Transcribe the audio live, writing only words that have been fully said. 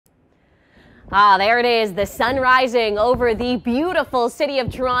Ah, there it is, the sun rising over the beautiful city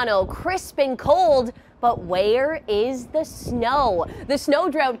of Toronto, crisp and cold. But where is the snow? The snow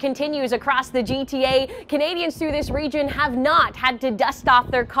drought continues across the GTA. Canadians through this region have not had to dust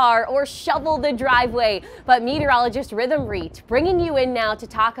off their car or shovel the driveway. But meteorologist Rhythm Reet bringing you in now to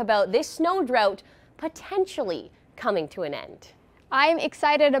talk about this snow drought potentially coming to an end. I'm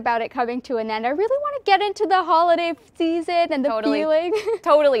excited about it coming to an end. I really want to get into the holiday season and the feeling.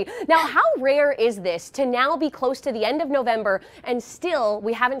 Totally. Now, how rare is this to now be close to the end of November and still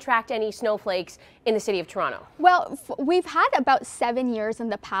we haven't tracked any snowflakes in the city of Toronto? Well, we've had about 7 years in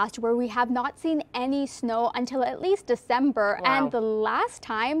the past where we have not seen any snow until at least December. Wow. And the last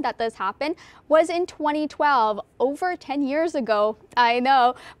time that this happened was in 2012, over 10 years ago. I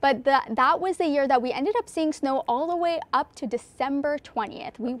know, but that was the year that we ended up seeing snow all the way up to December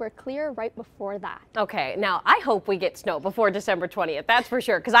 20th. We were clear right before that. Okay, now I hope we get snow before December 20th, that's for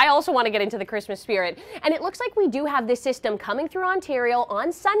sure, because I also want to get into the Christmas spirit. And it looks like we do have this system coming through Ontario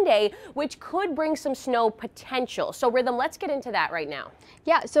on Sunday, which could bring some snow potential. So Rhythm, let's get into that right now.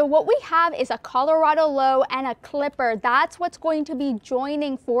 Yeah, so what we have is a Colorado low and a clipper. That's what's going to be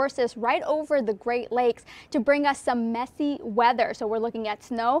joining forces right over the Great Lakes to bring us some messy weather. So we're looking at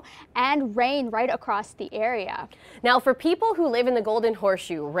snow and rain right across the area. Now, for people who live in the Golden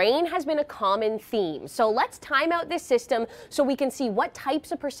Horseshoe, rain has been a common theme. So let's time out this system so we can see what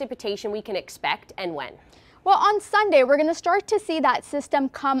types of precipitation we can expect and when. Well, on Sunday, we're going to start to see that system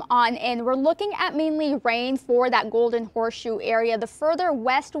come on in. We're looking at mainly rain for that Golden Horseshoe area. The further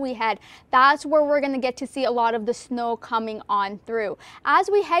west we head, that's where we're going to get to see a lot of the snow coming on through. As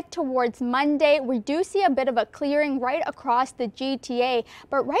we head towards Monday, we do see a bit of a clearing right across the GTA,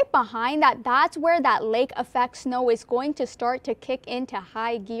 but right behind that, that's where that lake effect snow is going to start to kick into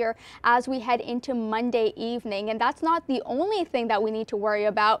high gear as we head into Monday evening. And that's not the only thing that we need to worry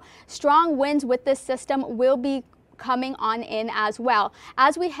about. Strong winds with this system will be coming on in as well.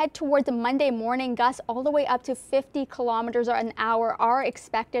 As we head towards the Monday morning, gusts all the way up to 50 kilometers an hour are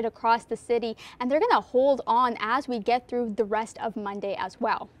expected across the city, and they're going to hold on as we get through the rest of Monday as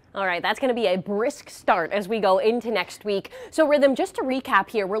well. All right, that's going to be a brisk start as we go into next week. So Rhythm, just to recap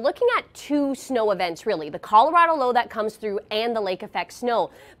here, we're looking at two snow events really, the Colorado low that comes through and the lake effect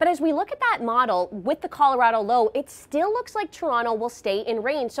snow. But as we look at that model with the Colorado low, it still looks like Toronto will stay in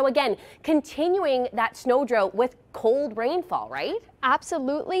rain. So again, continuing that snow drought with cold rainfall, right?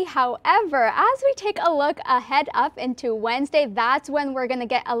 Absolutely. However, as we take a look ahead up into Wednesday, that's when we're going to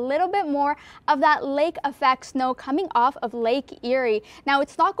get a little bit more of that lake effect snow coming off of Lake Erie. Now,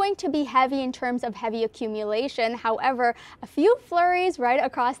 it's not going to be heavy in terms of heavy accumulation. However, a few flurries right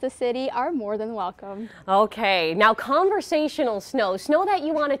across the city are more than welcome. Okay, now conversational snow, snow that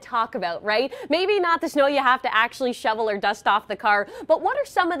you want to talk about, right? Maybe not the snow you have to actually shovel or dust off the car, but what are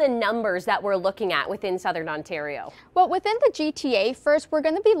some of the numbers that we're looking at within Southern Ontario? Well, within the GTA, first, we're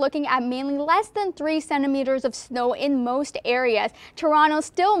going to be looking at mainly less than 3 centimeters of snow in most areas. Toronto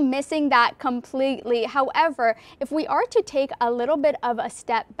still missing that completely. However, if we are to take a little bit of a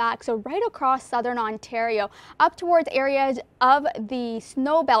step back, so right across Southern Ontario, up towards areas of the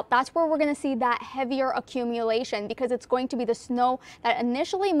snow belt, that's where we're going to see that heavier accumulation, because it's going to be the snow that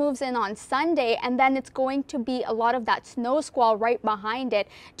initially moves in on Sunday, and then it's going to be a lot of that snow squall right behind it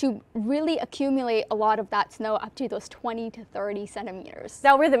to really accumulate a lot of that snow up to those 20 to 30 centimeters.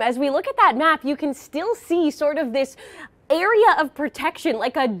 Now, Rhythm, as we look at that map, you can still see sort of this area of protection,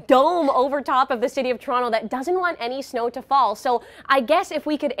 like a dome over top of the city of Toronto that doesn't want any snow to fall. So I guess if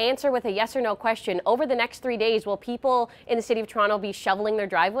we could answer with a yes or no question, over the next 3 days, will people in the city of Toronto be shoveling their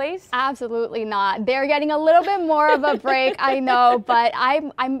driveways? Absolutely not. They're getting a little bit more of a break, I know, but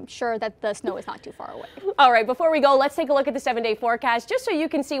I'm sure that the snow is not too far away. All right, before we go, let's take a look at the 7-day forecast just so you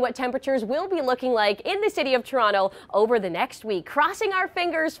can see what temperatures will be looking like in the city of Toronto over the next week. Crossing our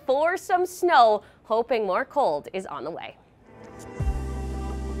fingers for some snow, hoping more cold is on the way.